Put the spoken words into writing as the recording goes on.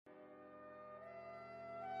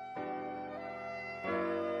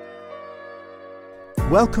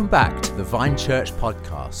Welcome back to the Vine Church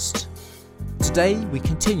podcast. Today we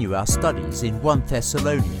continue our studies in 1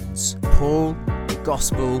 Thessalonians, Paul, the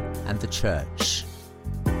Gospel and the Church.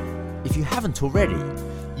 If you haven't already,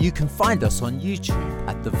 you can find us on YouTube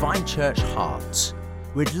at the Vine Church Heart.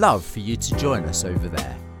 We'd love for you to join us over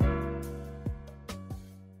there.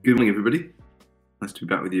 Good morning, everybody. Nice to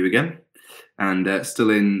be back with you again. And still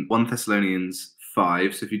in 1 Thessalonians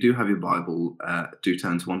 5. So if you do have your Bible, do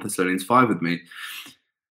turn to 1 Thessalonians 5 with me.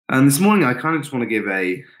 And this morning, I kind of just want to give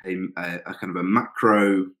a kind of a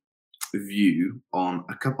macro view on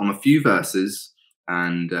a few verses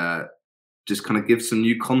and just kind of give some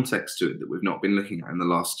new context to it that we've not been looking at in the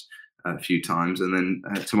last few times. And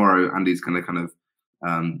then tomorrow, Andy's going to kind of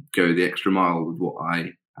go the extra mile with what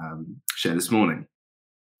I share this morning.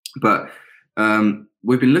 But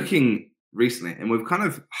we've been looking recently, and we've kind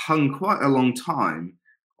of hung quite a long time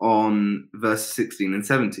on verse 16 and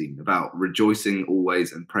 17 about rejoicing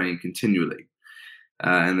always and praying continually.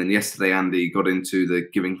 And then yesterday, Andy got into the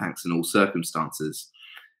giving thanks in all circumstances.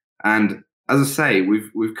 And as I say,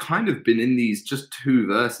 we've kind of been in these just two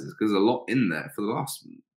verses because there's a lot in there for the last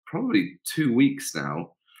probably 2 weeks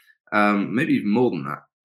now, maybe even more than that.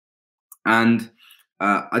 And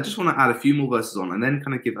I just want to add a few more verses on and then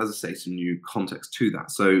kind of give, as I say, some new context to that.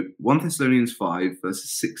 So 1 Thessalonians 5,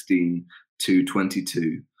 verses 16 to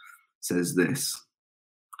 22 says this: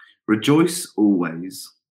 Rejoice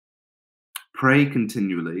always, pray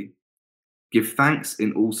continually, give thanks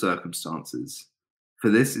in all circumstances, for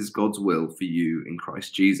this is God's will for you in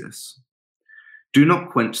Christ Jesus. Do not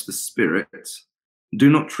quench the spirit, do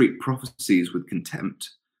not treat prophecies with contempt,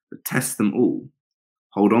 but test them all.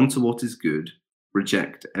 Hold on to what is good,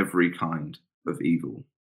 reject every kind of evil.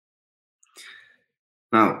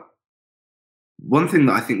 Now, one thing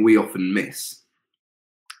that I think we often miss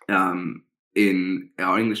in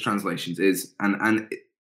our English translations is, and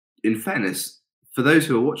in fairness, for those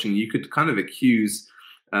who are watching, you could kind of accuse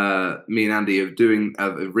me and Andy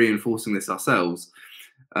of reinforcing this ourselves,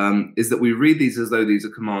 is that we read these as though these are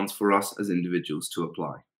commands for us as individuals to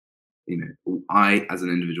apply. You know, I as an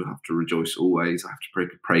individual have to rejoice always. I have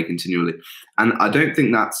to pray continually, and I don't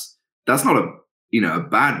think that's not a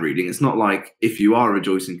bad reading. It's not like if you are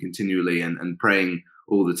rejoicing continually and praying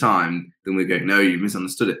all the time, then we're going, no, you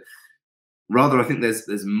misunderstood it. Rather, I think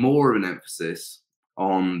there's more of an emphasis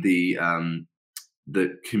on the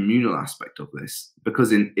communal aspect of this,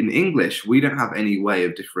 because in English we don't have any way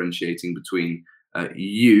of differentiating between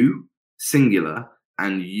you singular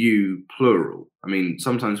and you plural. I mean,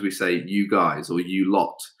 sometimes we say you guys or you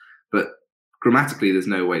lot, but grammatically there's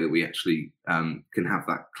no way that we actually can have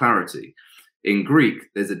that clarity. In Greek,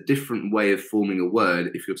 there's a different way of forming a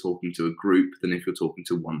word if you're talking to a group than if you're talking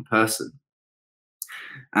to one person.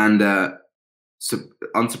 And so,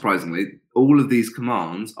 unsurprisingly, all of these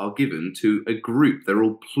commands are given to a group. They're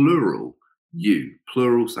all plural you,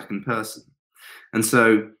 plural second person. And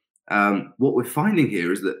so what we're finding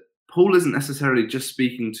here is that Paul isn't necessarily just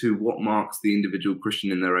speaking to what marks the individual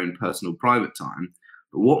Christian in their own personal private time,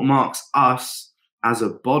 but what marks us as a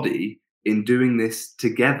body in doing this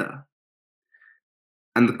together.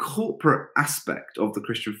 And the corporate aspect of the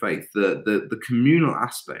Christian faith, the communal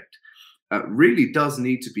aspect, really does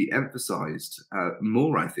need to be emphasized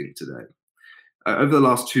more, I think, today. Over the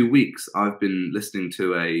last 2 weeks, I've been listening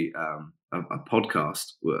to a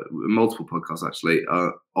podcast, multiple podcasts actually,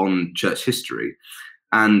 on church history.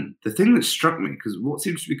 And the thing that struck me, because what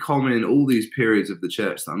seems to be common in all these periods of the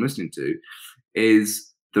church that I'm listening to, is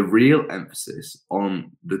the real emphasis on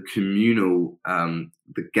the communal,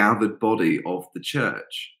 the gathered body of the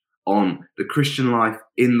church, on the Christian life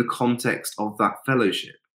in the context of that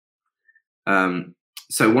fellowship.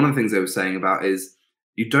 So one of the things they were saying about is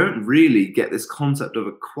you don't really get this concept of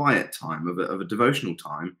a quiet time, of a devotional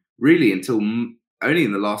time, really until only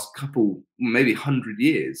in the last couple, maybe 100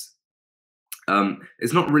 years.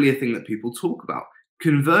 It's not really a thing that people talk about.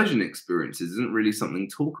 Conversion experiences isn't really something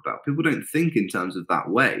to talk about. People don't think in terms of that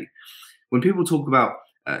way. When people talk about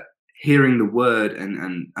hearing the word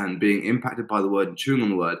and being impacted by the word and chewing on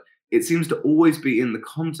the word, it seems to always be in the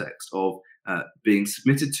context of being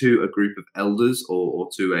submitted to a group of elders or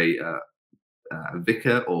to a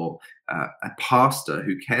vicar or a pastor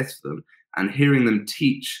who cares for them, and hearing them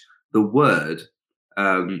teach the word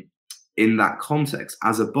in that context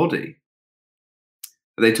as a body.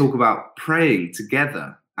 They talk about praying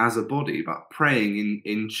together as a body, about praying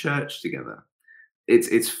in church together.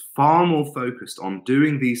 It's far more focused on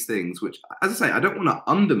doing these things, which, as I say, I don't want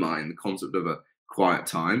to undermine the concept of a quiet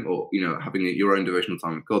time or having your own devotional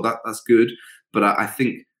time with God. That's good, but I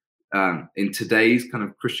think in today's kind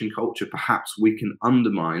of Christian culture, perhaps we can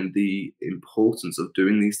undermine the importance of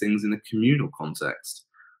doing these things in a communal context,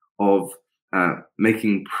 of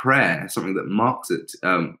making prayer something that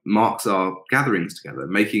marks our gatherings together,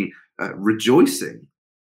 making rejoicing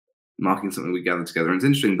marking something we gather together. And it's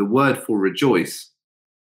interesting, the word for rejoice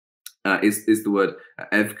is the word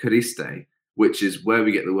Evchariste, which is where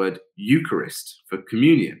we get the word Eucharist for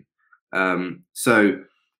communion. That's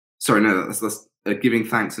giving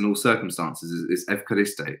thanks in all circumstances is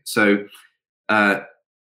Evchariste. So,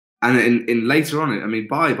 and in later on, I mean,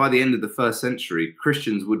 by the end of the first century,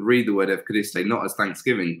 Christians would read the word Evchariste not as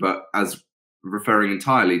thanksgiving, but as referring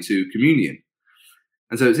entirely to communion.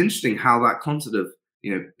 And so it's interesting how that concept of,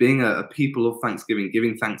 being a people of thanksgiving,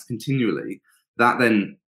 giving thanks continually, that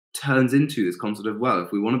then turns into this concept of, well,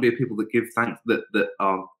 if we want to be a people that give thanks, that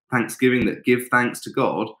are thanksgiving, that give thanks to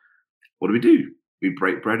God, what do? We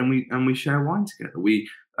break bread and we share wine together. We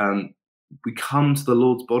come to the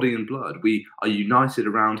Lord's body and blood. We are united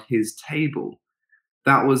around His table.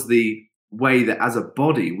 That was the way that, as a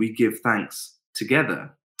body, we give thanks together.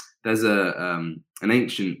 There's an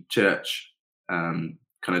ancient church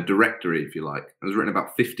kind of directory, if you like. It was written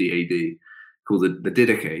about 50 AD, called the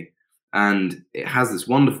Didache, and it has this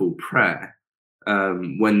wonderful prayer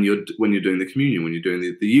when you're doing the communion, when you're doing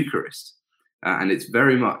the Eucharist, and it's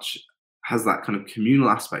very much has that kind of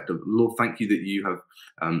communal aspect of, Lord, thank you that you have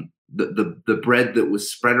the bread that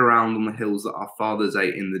was spread around on the hills that our fathers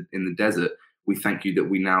ate in the desert. We thank you that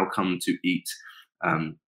we now come to eat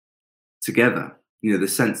together. The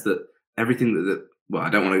sense that everything that well, I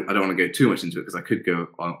don't want to go too much into it because I could go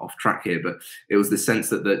off track here, but it was the sense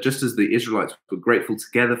that just as the Israelites were grateful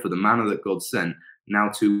together for the manna that God sent, now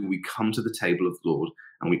too we come to the table of the Lord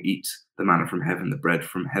and we eat the manna from heaven, the bread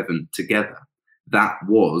from heaven together. That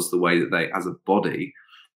was the way that they, as a body,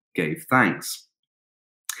 gave thanks.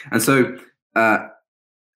 And so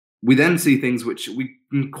we then see things which we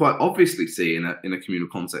can quite obviously see in a communal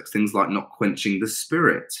context, things like not quenching the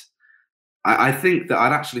spirit. I think that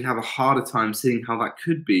I'd actually have a harder time seeing how that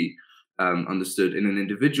could be understood in an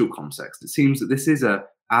individual context. It seems that this is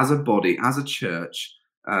as a body, as a church,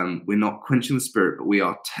 we're not quenching the spirit, but we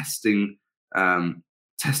are testing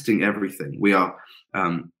everything. We are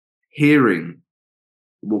hearing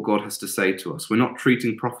what God has to say to us. We're not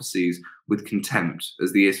treating prophecies with contempt,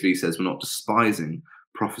 as the ESV says. We're not despising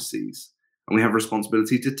prophecies, and we have a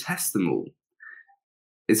responsibility to test them all.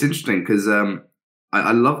 It's interesting because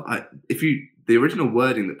I love the original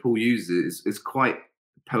wording that Paul uses is quite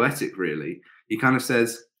poetic, really. He kind of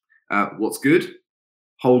says, what's good,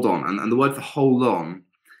 hold on. And the word for hold on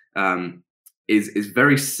is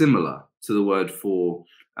very similar to the word for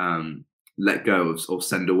let go or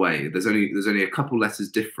send away. There's only a couple letters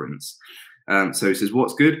difference. So he says,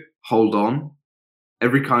 what's good, hold on.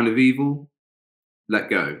 Every kind of evil, let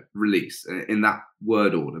go, release, in that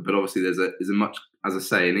word order. But obviously there's a much, as I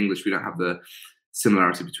say, in English, we don't have the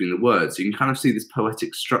similarity between the words. So you can kind of see this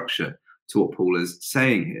poetic structure to what Paul is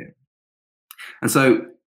saying here. And so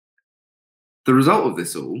the result of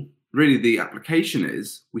this all, really the application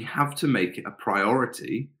is, we have to make it a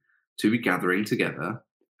priority to be gathering together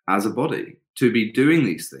as a body, to be doing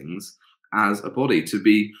these things as a body, to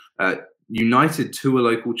be united to a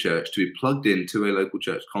local church, to be plugged into a local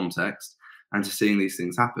church context, and to seeing these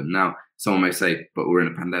things happen. Now, someone may say, but we're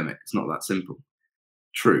in a pandemic. It's not that simple.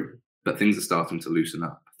 True. But things are starting to loosen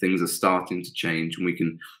up. Things are starting to change, and we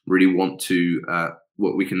can really want to,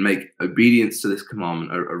 we can make obedience to this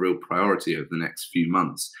commandment a real priority over the next few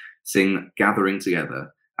months. Seeing gathering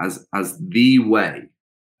together as the way.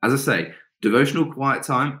 As I say, devotional quiet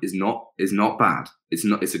time is not bad.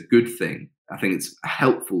 It's a good thing. I think it's a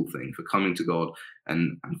helpful thing for coming to God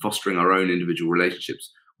and fostering our own individual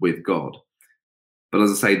relationships with God. But as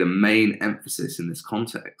I say, the main emphasis in this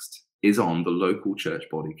context is on the local church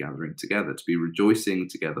body gathering together, to be rejoicing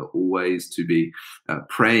together always, to be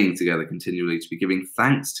praying together continually, to be giving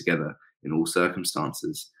thanks together in all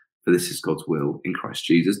circumstances. For this is God's will in Christ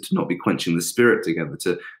Jesus, to not be quenching the spirit together,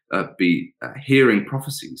 to be hearing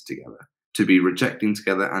prophecies together, to be rejecting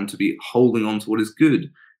together, and to be holding on to what is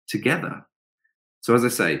good together. So as I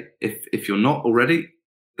say, if you're not already,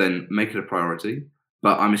 then make it a priority.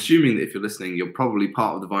 But I'm assuming that if you're listening, you're probably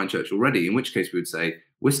part of the Vine Church already, in which case we would say,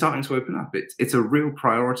 we're starting to open up. It's a real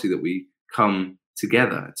priority that we come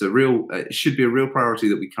together. It should be a real priority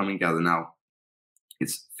that we come and gather. Now,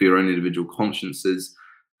 it's for your own individual consciences,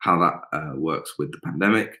 how that works with the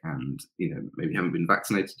pandemic, and maybe you haven't been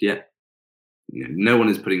vaccinated yet. No one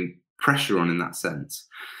is putting pressure on in that sense.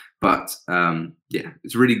 But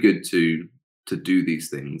it's really good to do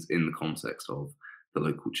these things in the context of the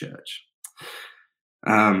local church.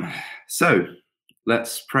 Um, so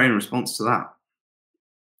let's pray in response to that.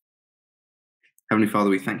 Heavenly Father,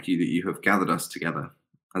 we thank you that you have gathered us together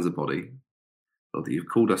as a body, Lord, that you've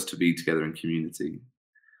called us to be together in community,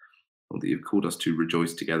 Lord, that you've called us to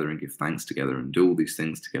rejoice together and give thanks together and do all these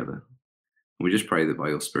things together. And we just pray that by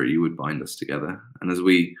your Spirit you would bind us together. And as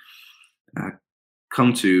we uh,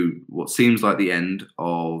 come to what seems like the end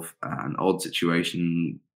of an odd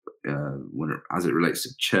situation as it relates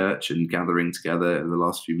to church and gathering together in the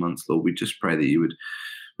last few months, Lord, we just pray that you would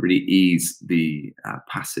really ease the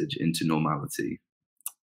passage into normality.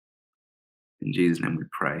 In Jesus' name we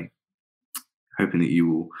pray, hoping that you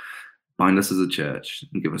will bind us as a church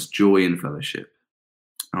and give us joy in fellowship.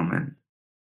 Amen.